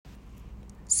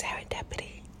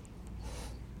Serendipity.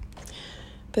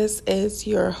 This is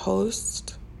your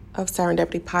host of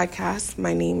Serendipity Podcast.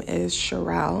 My name is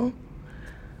Sherelle.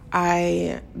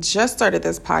 I just started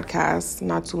this podcast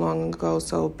not too long ago,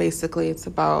 so basically it's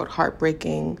about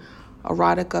heartbreaking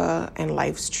erotica and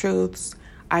life's truths.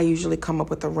 I usually come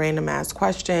up with a random ass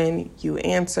question, you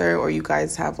answer, or you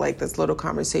guys have like this little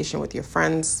conversation with your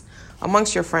friends,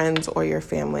 amongst your friends or your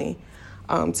family.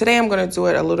 Today I'm going to do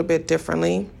it a little bit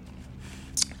differently.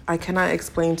 I cannot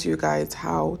explain to you guys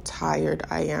how tired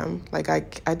I am. Like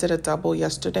I did a double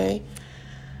yesterday.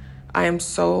 I am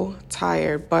so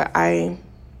tired, but I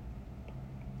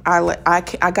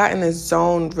got in this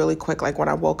zone really quick, like when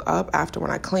I woke up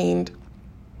when I cleaned.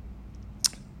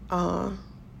 And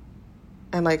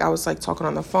like I was like talking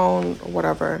on the phone or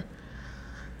whatever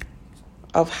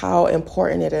of how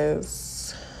important it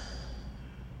is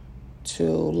to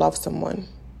love someone.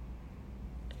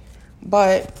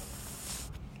 But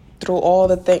through all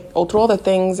the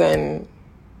things and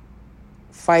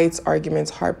fights, arguments,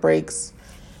 heartbreaks,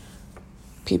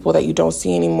 people that you don't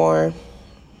see anymore,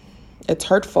 it's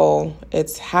hurtful,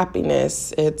 it's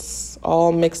happiness, it's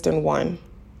all mixed in one.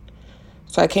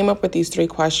 So I came up with these 3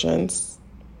 questions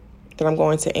that I'm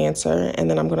going to answer, and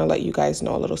then I'm going to let you guys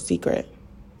know a little secret.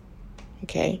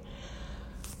 Okay?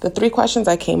 The 3 questions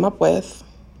I came up with,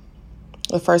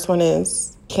 the first one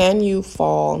is, can you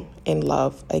fall in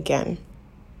love again?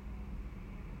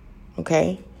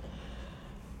 Okay?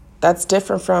 That's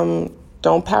different from,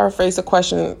 don't paraphrase the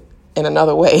question in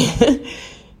another way.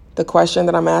 The question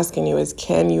that I'm asking you is,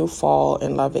 can you fall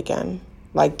in love again?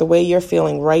 Like the way you're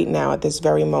feeling right now at this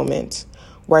very moment,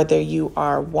 whether you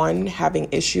are, one, having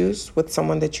issues with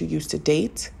someone that you used to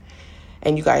date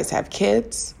and you guys have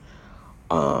kids,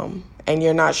 and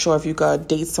you're not sure if you could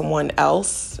date someone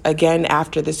else again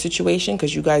after this situation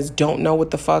because you guys don't know what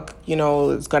the fuck,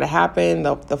 is going to happen,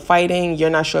 the fighting.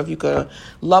 You're not sure if you could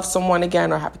love someone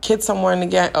again or have kids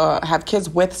have kids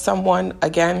with someone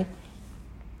again,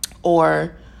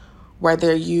 or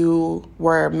whether you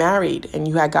were married and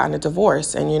you had gotten a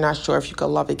divorce and you're not sure if you could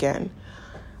love again.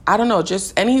 I don't know,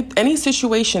 just any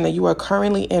situation that you are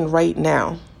currently in right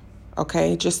now,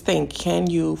 okay? Just think, can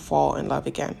you fall in love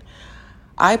again?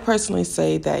 I personally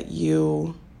say that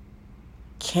you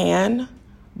can,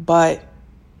 but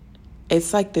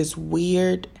it's like this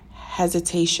weird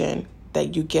hesitation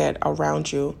that you get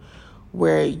around you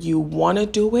where you want to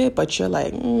do it, but you're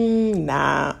like,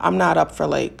 nah, I'm not up for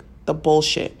like the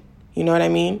bullshit. You know what I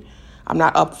mean? I'm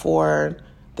not up for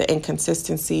the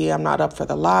inconsistency. I'm not up for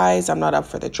the lies. I'm not up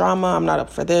for the drama. I'm not up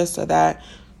for this or that.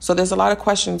 So there's a lot of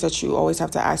questions that you always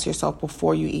have to ask yourself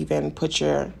before you even put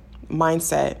your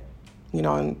mindset,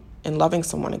 in loving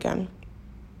someone again.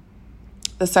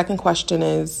 The second question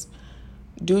is,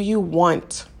 do you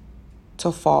want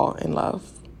to fall in love?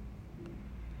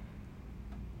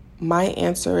 My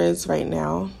answer is right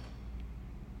now,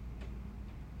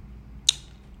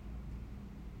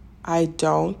 I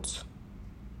don't,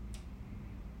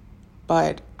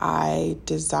 but I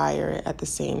desire it at the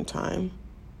same time.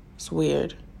 It's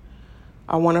weird.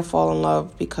 I want to fall in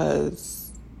love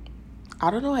because, I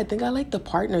don't know, I think I like the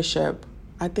partnership.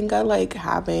 I think I like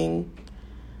having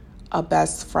a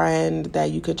best friend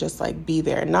that you could just like be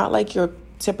there. Not like your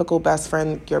typical best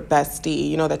friend, your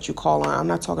bestie, that you call on. I'm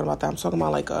not talking about that. I'm talking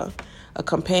about like a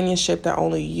companionship that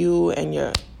only you and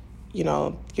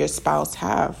your spouse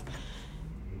have.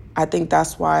 I think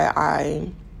that's why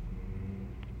I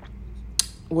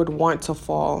would want to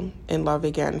fall in love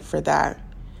again for that.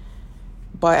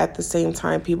 But at the same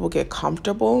time, people get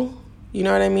comfortable, you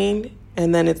know what I mean?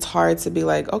 And then it's hard to be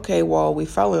like, okay, well, we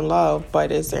fell in love,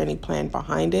 but is there any plan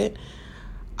behind it?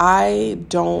 I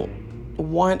don't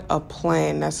want a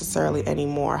plan necessarily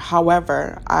anymore.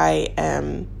 However, I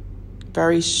am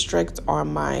very strict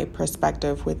on my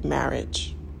perspective with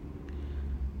marriage.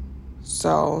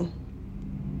 So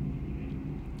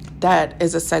that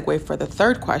is a segue for the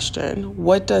third question.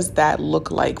 What does that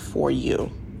look like for you?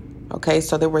 Okay,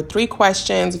 so there were 3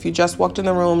 questions. If you just walked in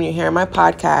the room, you're hearing my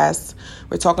podcast.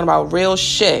 We're talking about real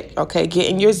shit, okay? Get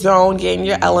in your zone, get in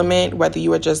your element, whether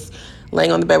you are just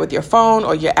laying on the bed with your phone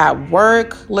or you're at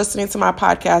work listening to my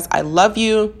podcast. I love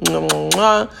you.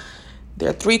 There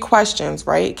are 3 questions,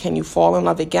 right? Can you fall in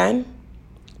love again?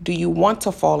 Do you want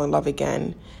to fall in love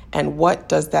again? And what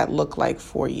does that look like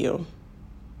for you?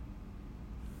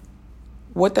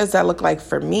 What does that look like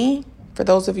for me? For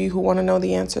those of you who want to know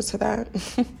the answer to that.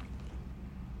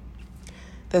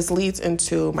 This leads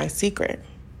into my secret,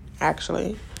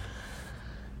 actually.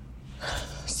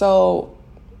 So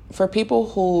for people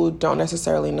who don't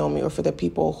necessarily know me, or for the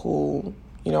people who,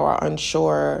 are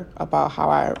unsure about how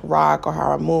I rock or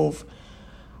how I move,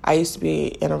 I used to be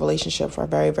in a relationship for a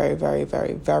very, very, very,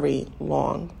 very, very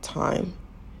long time.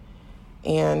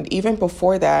 And even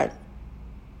before that,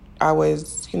 I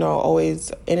was,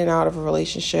 always in and out of a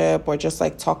relationship or just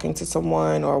like talking to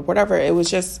someone or whatever. It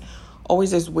was just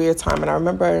always this weird time. And I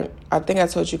remember, I think I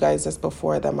told you guys this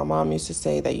before, that my mom used to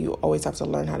say that you always have to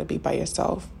learn how to be by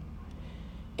yourself.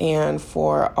 And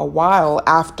for a while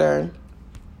after,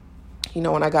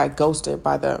 when I got ghosted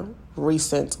by the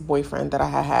recent boyfriend that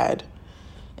I had,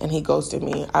 and he ghosted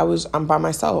me, I'm by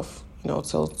myself,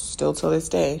 till this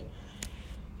day.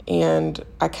 And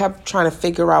I kept trying to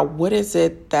figure out, what is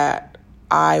it that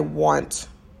I want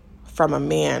from a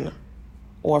man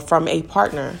or from a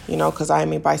partner, because I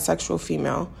am a bisexual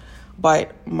female.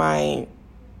 But my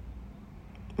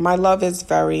love is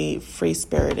very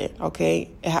free-spirited,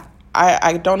 okay?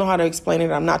 I don't know how to explain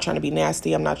it. I'm not trying to be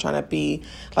nasty. I'm not trying to be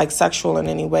like sexual in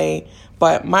any way.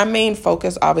 But my main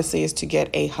focus, obviously, is to get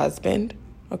a husband,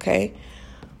 okay?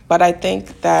 But I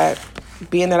think that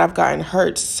being that I've gotten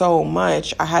hurt so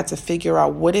much, I had to figure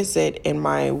out what is it in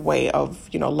my way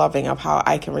of, loving, of how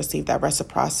I can receive that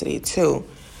reciprocity too.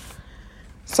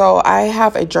 So I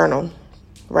have a journal,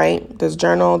 right? This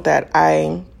journal that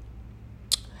I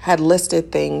had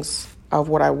listed things of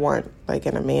what I want, like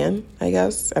in a man, I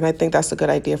guess. And I think that's a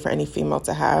good idea for any female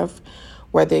to have,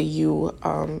 whether you,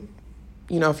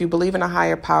 if you believe in a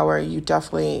higher power, you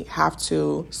definitely have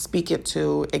to speak it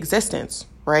to existence,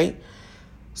 right?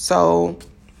 So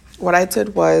what I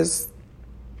did was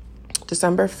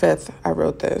December 5th, I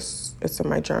wrote this. It's in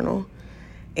my journal.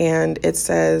 And it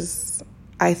says,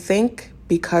 I think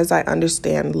because I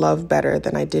understand love better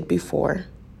than I did before,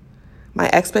 my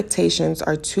expectations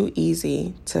are too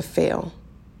easy to fail.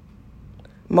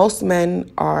 Most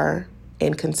men are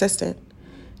inconsistent.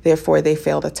 Therefore, they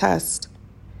fail the test.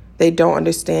 They don't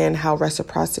understand how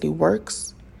reciprocity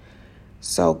works.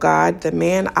 So God, the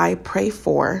man I pray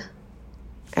for,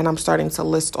 and I'm starting to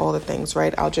list all the things,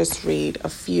 right? I'll just read a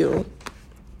few.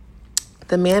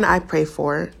 The man I pray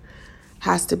for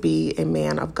has to be a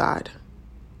man of God,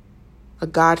 a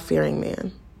God-fearing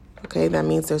man. Okay, that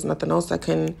means there's nothing else that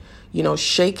can,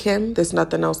 shake him. There's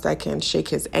nothing else that can shake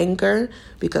his anger,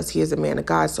 because he is a man of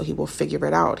God, so he will figure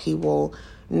it out. He will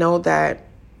know that,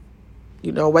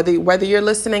 whether you're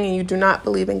listening and you do not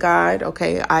believe in God,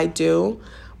 okay, I do,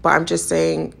 but I'm just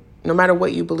saying, no matter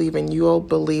what you believe in, you'll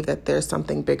believe that there's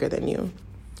something bigger than you.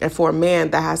 And for a man,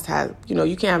 that has to have, you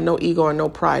can't have no ego or no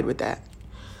pride with that.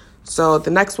 So the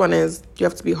next one is, you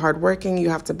have to be hardworking. You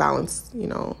have to balance,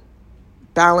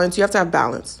 balance. You have to have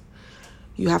balance.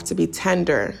 You have to be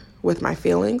tender with my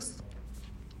feelings.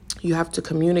 You have to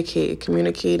communicate.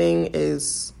 Communicating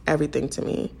is everything to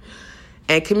me.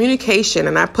 And communication,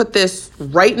 and I put this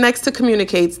right next to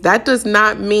communicates, that does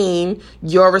not mean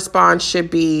your response should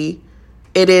be,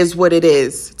 it is what it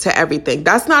is to everything.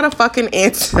 That's not a fucking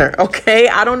answer, okay?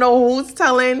 I don't know who's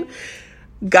telling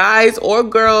guys or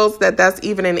girls that that's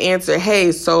even an answer.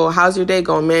 Hey, so how's your day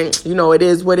going, man? It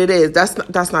is what it is.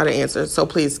 That's not an answer. So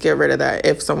please get rid of that.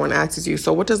 If someone asks you,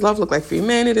 so what does love look like for you?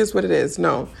 Man, it is what it is.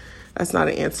 No, that's not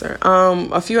an answer.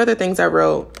 A few other things I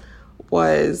wrote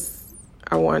was,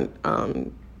 I want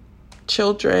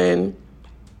children.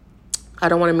 I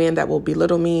don't want a man that will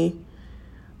belittle me.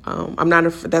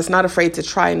 That's not afraid to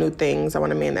try new things. I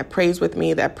want a man that prays with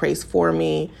me, that prays for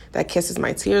me, that kisses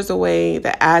my tears away,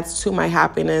 that adds to my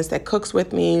happiness, that cooks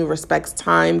with me, respects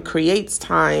time, creates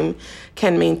time,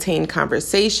 can maintain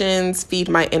conversations, feed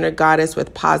my inner goddess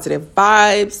with positive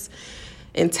vibes,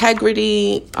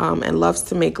 integrity, and loves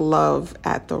to make love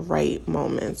at the right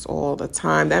moments all the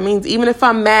time. That means even if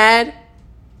I'm mad,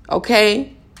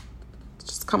 okay,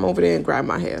 just come over there and grab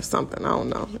my hair or something. I don't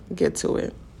know. Get to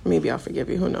it. Maybe I'll forgive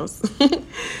you. Who knows?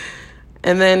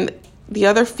 And then the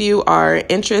other few are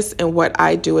interest in what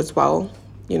I do as well.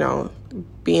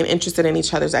 Being interested in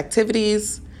each other's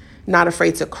activities, not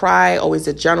afraid to cry, always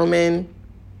a gentleman.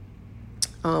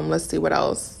 Let's see what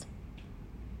else.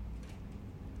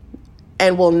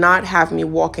 And will not have me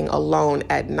walking alone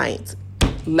at night.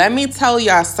 Let me tell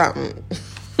y'all something.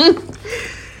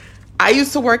 I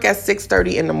used to work at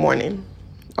 6:30 in the morning.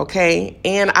 Okay.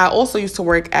 And I also used to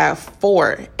work at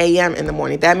 4 a.m. in the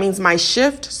morning. That means my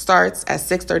shift starts at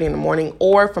 6:30 in the morning,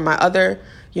 or for my other,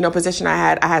 position I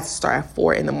had to start at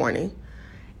 4 in the morning.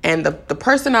 And the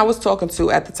person I was talking to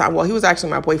at the time, well, he was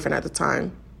actually my boyfriend at the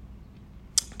time,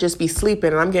 just be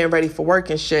sleeping, and I'm getting ready for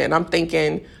work and shit. And I'm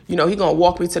thinking, he going to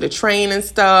walk me to the train and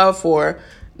stuff or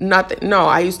nothing. No,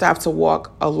 I used to have to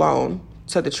walk alone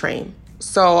to the train.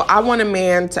 So I want a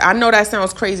man I know that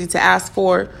sounds crazy to ask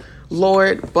for,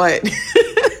 Lord, but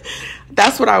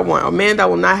that's what I want. A man that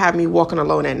will not have me walking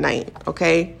alone at night,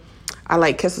 okay? I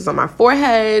like kisses on my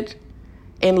forehead.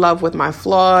 In love with my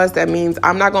flaws. That means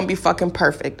I'm not going to be fucking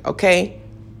perfect, okay?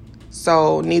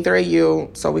 So neither are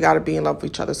you. So we got to be in love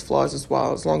with each other's flaws as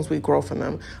well, as long as we grow from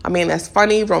them. I mean, that's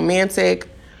funny, romantic,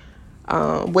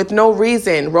 with no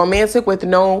reason. Romantic with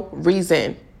no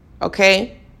reason,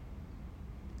 okay?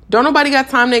 Don't nobody got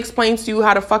time to explain to you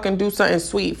how to fucking do something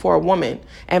sweet for a woman.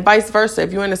 And vice versa.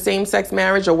 If you're in a same-sex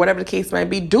marriage or whatever the case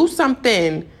might be, do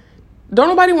something. Don't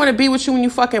nobody want to be with you when you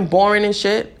fucking boring and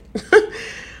shit.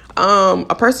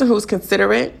 A person who's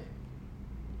considerate.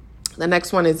 The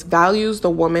next one is values the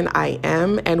woman I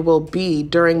am and will be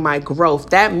during my growth.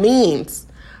 That means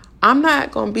I'm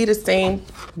not going to be the same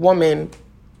woman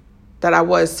that I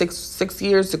was six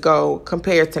years ago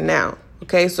compared to now.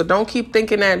 Okay, so don't keep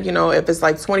thinking that, if it's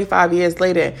like 25 years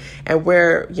later and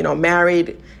we're,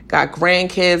 married, got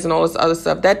grandkids and all this other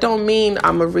stuff, that don't mean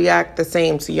I'm going to react the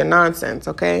same to your nonsense,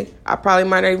 okay? I probably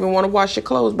might not even want to wash your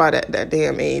clothes by that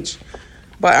damn age.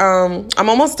 But I'm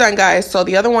almost done, guys. So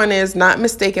the other one is not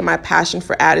mistaking my passion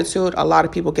for attitude. A lot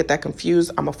of people get that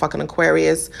confused. I'm a fucking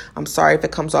Aquarius. I'm sorry if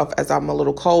it comes off as I'm a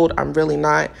little cold. I'm really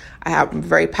not. I'm a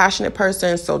very passionate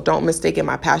person, so don't mistake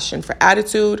my passion for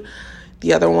attitude.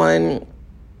 The other one,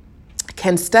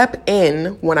 can step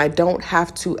in when I don't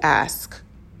have to ask.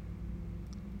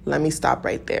 Let me stop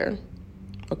right there.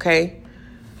 Okay?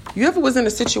 You ever was in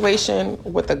a situation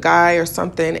with a guy or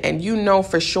something and you know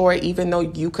for sure, even though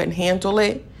you can handle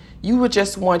it, you would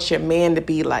just want your man to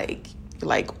be like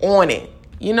on it,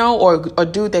 or a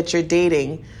dude that you're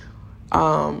dating,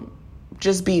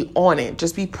 just be on it,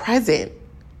 just be present.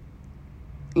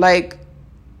 Like,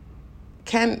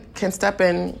 can step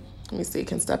in, let me see,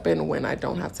 can step in when I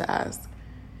don't have to ask.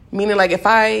 Meaning like if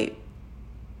I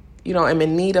am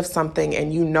in need of something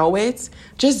and you know it,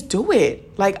 just do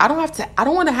it. Like, I don't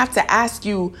want to have to ask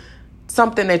you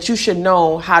something that you should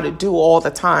know how to do all the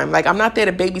time. Like, I'm not there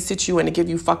to babysit you and to give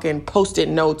you fucking Post-it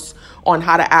notes on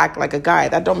how to act like a guy.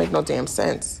 That don't make no damn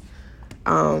sense.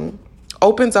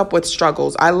 Opens up with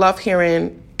struggles. I love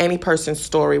hearing any person's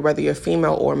story, whether you're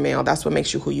female or male. That's what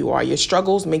makes you who you are. Your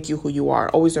struggles make you who you are.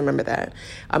 Always remember that.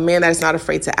 A man that is not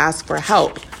afraid to ask for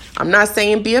help. I'm not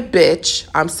saying be a bitch.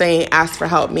 I'm saying ask for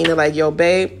help, meaning like, yo,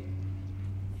 babe,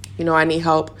 I need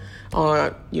help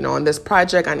on, on this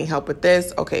project. I need help with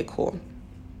this. Okay, cool.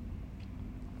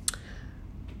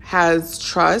 Has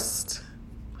trust,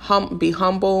 be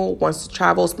humble, wants to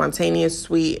travel, spontaneous,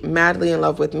 sweet, madly in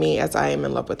love with me as I am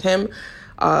in love with him.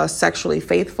 Sexually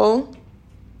faithful,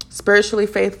 spiritually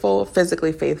faithful,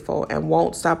 physically faithful, and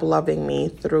won't stop loving me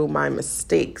through my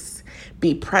mistakes.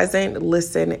 Be present,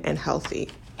 listen, and healthy.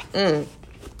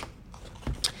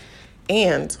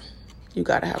 And you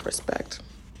gotta have respect.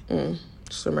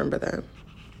 Just remember that.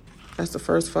 That's the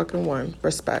first fucking one.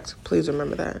 Respect. Please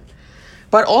remember that.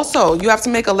 But also, you have to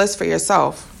make a list for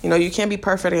yourself. You can't be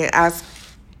perfect and ask,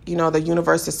 the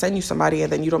universe to send you somebody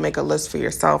and then you don't make a list for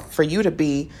yourself for you to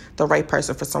be the right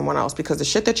person for someone else. Because the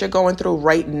shit that you're going through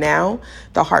right now,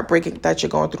 the heartbreaking that you're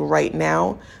going through right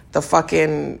now, the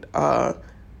fucking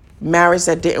marriage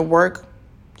that didn't work,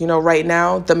 right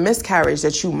now, the miscarriage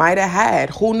that you might have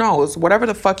had, who knows, whatever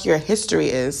the fuck your history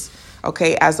is,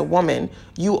 okay, as a woman,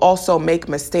 you also make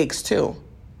mistakes too.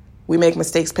 We make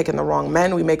mistakes picking the wrong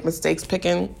men. We make mistakes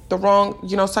picking the wrong,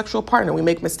 sexual partner. We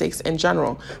make mistakes in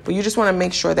general. But you just want to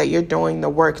make sure that you're doing the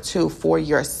work too for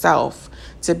yourself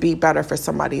to be better for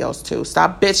somebody else too.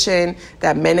 Stop bitching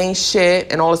that men ain't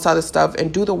shit and all this other stuff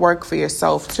and do the work for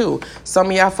yourself too. Some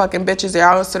of y'all fucking bitches,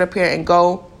 y'all sit up here and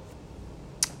go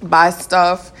buy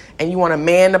stuff and you want a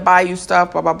man to buy you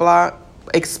stuff, blah, blah, blah.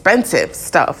 Expensive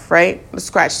stuff, right? Let's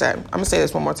scratch that. I'm going to say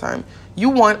this one more time. You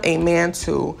want a man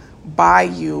to buy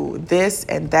you this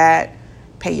and that,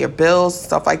 pay your bills,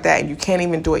 stuff like that, and you can't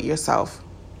even do it yourself.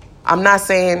 I'm not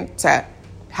saying to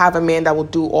have a man that will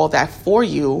do all that for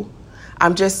you.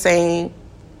 I'm just saying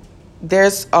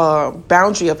there's a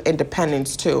boundary of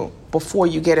independence too before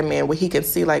you get a man where he can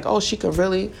see like, oh, she can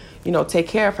really, take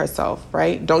care of herself,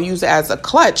 right? Don't use it as a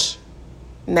clutch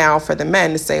now for the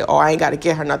men to say, oh, I ain't got to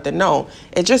get her nothing. No,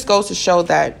 it just goes to show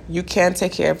that you can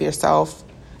take care of yourself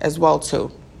as well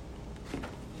too.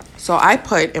 So I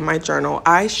put in my journal,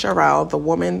 I, Sherelle, the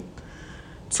woman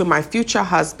to my future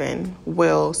husband,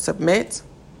 will submit,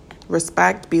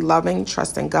 respect, be loving,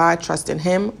 trust in God, trust in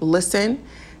him, listen,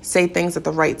 say things at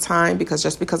the right time, because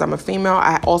just because I'm a female,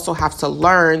 I also have to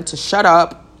learn to shut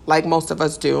up like most of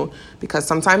us do, because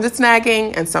sometimes it's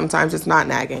nagging and sometimes it's not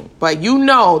nagging. But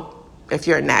if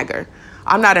you're a nagger.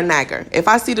 I'm not a nagger. If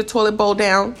I see the toilet bowl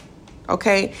down,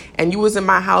 okay, and you was in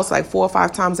my house like 4 or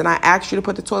 5 times and I asked you to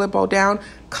put the toilet bowl down,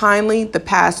 kindly, the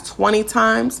past 20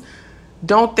 times,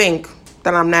 don't think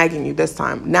that I'm nagging you this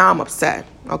time. Now I'm upset,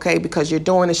 okay? Because you're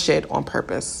doing the shit on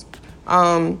purpose.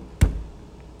 So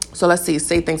let's see.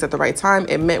 Say things at the right time.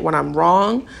 Admit when I'm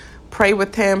wrong. Pray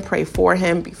with him. Pray for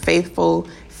him. Be faithful.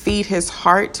 Feed his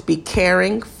heart. Be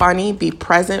caring. Funny. Be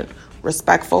present.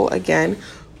 Respectful. Again.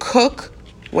 Cook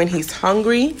when he's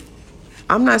hungry.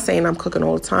 I'm not saying I'm cooking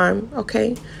all the time,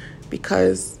 okay?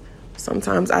 Because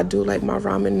sometimes I do like my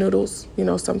ramen noodles,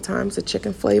 sometimes the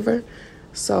chicken flavor.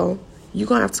 So you're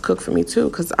going to have to cook for me too,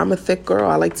 because I'm a thick girl.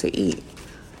 I like to eat.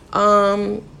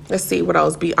 Let's see what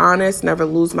else. Be honest. Never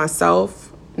lose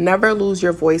myself. Never lose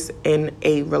your voice in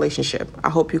a relationship. I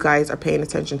hope you guys are paying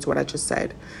attention to what I just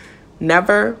said.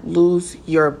 Never lose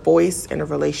your voice in a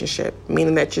relationship,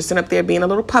 meaning that you're sitting up there being a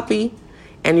little puppy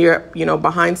and you're,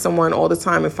 behind someone all the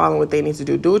time and following what they need to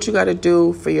do. Do what you got to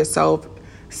do for yourself.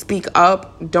 Speak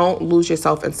up. Don't lose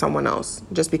yourself in someone else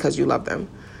just because you love them.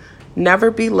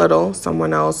 Never belittle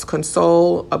someone else.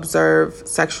 Console, observe,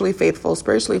 sexually faithful,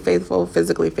 spiritually faithful,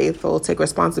 physically faithful. Take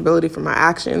responsibility for my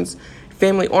actions.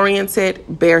 Family oriented.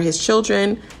 Bear his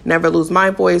children. Never lose my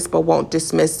voice, but won't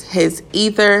dismiss his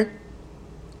either.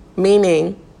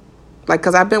 Meaning,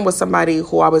 because I've been with somebody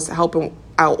who I was helping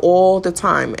out all the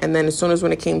time, and then as soon as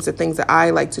when it came to things that I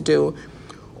like to do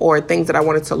or things that I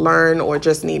wanted to learn or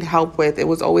just need help with, it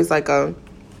was always it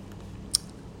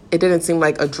didn't seem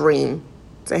like a dream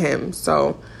to him.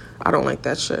 So I don't like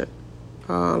that shit.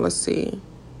 Let's see.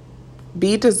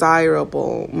 Be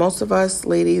desirable. Most of us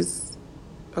ladies,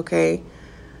 okay,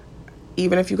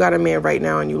 even if you got a man right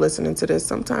now and you listening to this,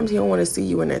 sometimes he don't want to see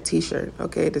you in that t-shirt,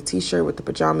 okay? The t-shirt with the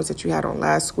pajamas that you had on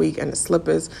last week and the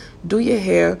slippers. Do your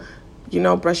hair,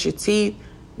 brush your teeth.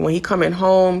 When he coming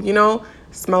home,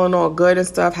 smelling all good and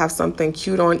stuff, have something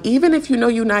cute on. Even if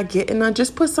you're not getting none,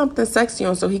 just put something sexy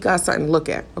on so he got something to look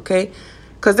at, okay?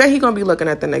 Because then he going to be looking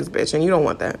at the next bitch, and you don't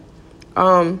want that.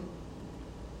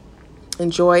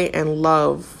 Enjoy and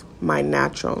love my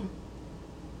natural.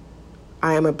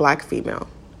 I am a black female,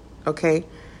 okay?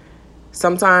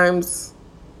 Sometimes,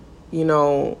 it ain't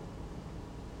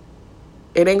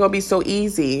going to be so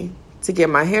easy to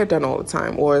get my hair done all the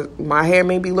time, or my hair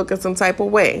may be looking some type of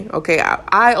way, okay?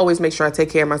 I always make sure I take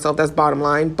care of myself. That's bottom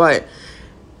line. But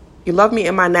you love me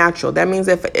in my natural. That means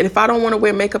if I don't want to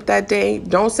wear makeup that day,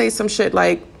 don't say some shit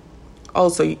like, oh,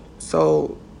 so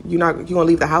you gonna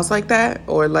leave the house like that?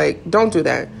 Or don't do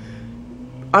that.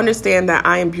 Understand that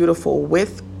I am beautiful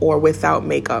with or without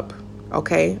makeup,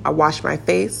 okay? I wash my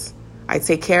face. I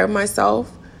take care of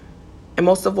myself. And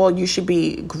most of all, you should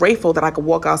be grateful that I could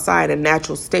walk outside in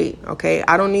natural state, okay?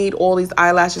 I don't need all these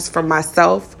eyelashes for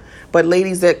myself. But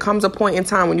ladies, there comes a point in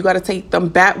time when you got to take them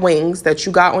bat wings that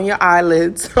you got on your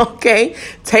eyelids, okay?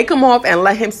 Take them off and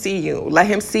let him see you. Let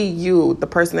him see you, the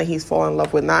person that he's fallen in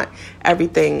love with, not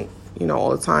everything,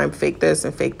 all the time, fake this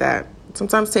and fake that.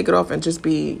 Sometimes take it off and just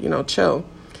be, chill.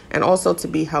 And also to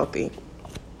be healthy.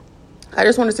 I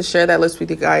just wanted to share that list with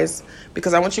you guys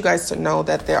because I want you guys to know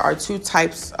that there are 2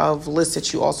 types of lists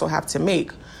that you also have to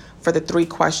make for the 3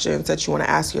 questions that you want to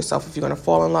ask yourself. If you're going to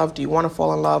fall in love, do you want to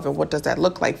fall in love, and what does that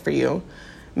look like for you?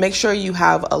 Make sure you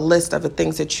have a list of the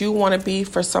things that you want to be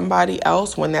for somebody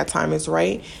else when that time is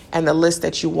right, and the list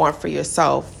that you want for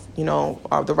yourself,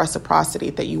 or the reciprocity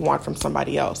that you want from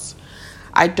somebody else.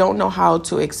 I don't know how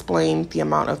to explain the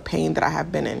amount of pain that I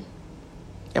have been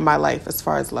in my life as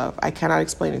far as love. I cannot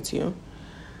explain it to you.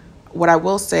 What I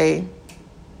will say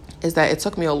is that it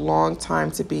took me a long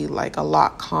time to be a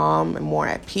lot calm and more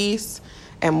at peace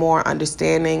and more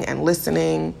understanding and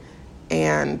listening,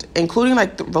 and including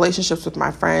the relationships with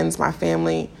my friends, my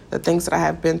family, the things that I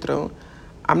have been through.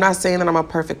 I'm not saying that I'm a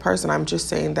perfect person. I'm just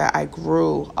saying that I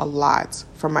grew a lot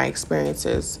from my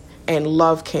experiences, and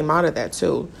love came out of that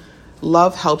too.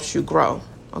 Love helps you grow,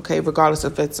 okay, regardless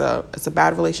if it's a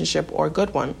bad relationship or a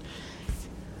good one.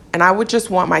 And I would just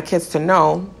want my kids to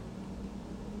know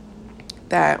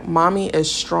that mommy is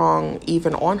strong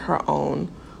even on her own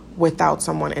without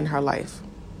someone in her life.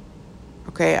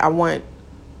 Okay, I want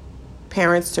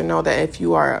parents to know that if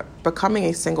you are becoming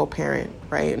a single parent,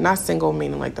 right? Not single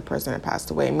meaning the person that passed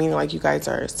away, meaning you guys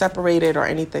are separated or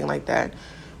anything like that.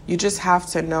 You just have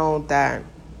to know that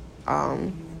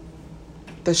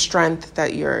the strength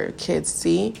that your kids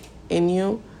see in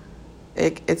you,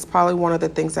 it's probably one of the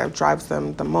things that drives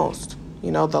them the most.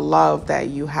 The love that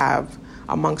you have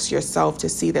amongst yourself to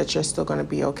see that you're still going to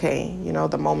be okay.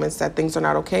 The moments that things are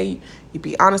not okay, you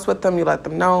be honest with them, you let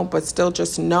them know, but still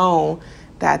just know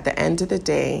that at the end of the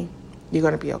day, you're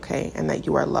going to be okay and that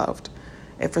you are loved.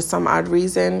 If for some odd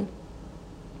reason,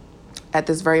 at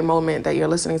this very moment that you're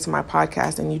listening to my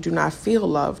podcast and you do not feel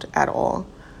loved at all,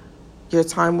 your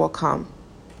time will come.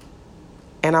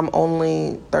 And I'm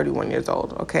only 31 years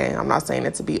old, okay? I'm not saying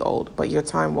it to be old, but your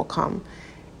time will come.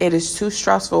 It is too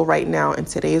stressful right now in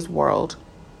today's world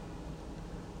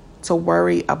to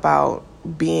worry about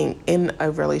being in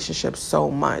a relationship so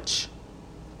much,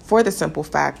 for the simple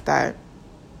fact that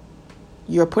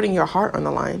you're putting your heart on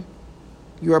the line.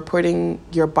 You're putting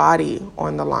your body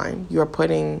on the line. You're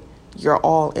putting your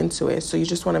all into it. So you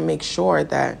just want to make sure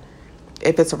that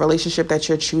if it's a relationship that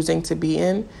you're choosing to be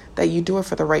in, that you do it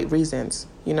for the right reasons,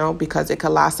 because it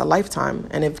could last a lifetime.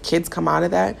 And if kids come out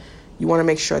of that, you want to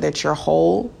make sure that you're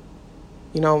whole,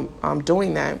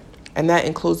 doing that. And that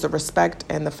includes the respect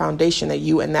and the foundation that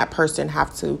you and that person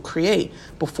have to create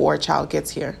before a child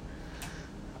gets here.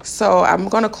 So I'm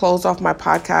going to close off my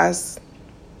podcast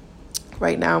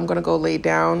right now. I'm going to go lay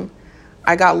down.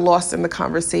 I got lost in the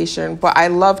conversation, but I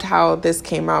loved how this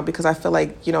came out because I feel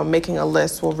like, making a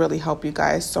list will really help you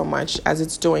guys so much as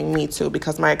it's doing me too,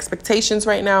 because my expectations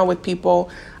right now with people,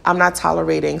 I'm not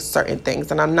tolerating certain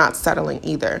things and I'm not settling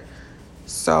either.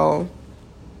 So,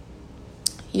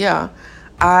 yeah,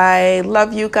 I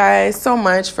love you guys so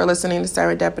much for listening to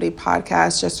Serendipity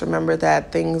Podcast. Just remember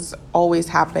that things always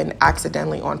happen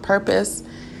accidentally on purpose.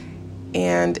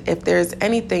 And if there's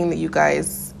anything that you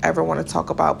guys ever want to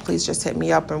talk about, please just hit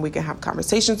me up and we can have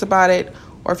conversations about it.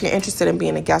 Or if you're interested in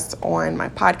being a guest on my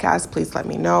podcast, please let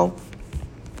me know.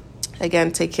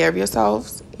 Again, take care of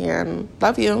yourselves and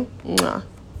love you. Mwah.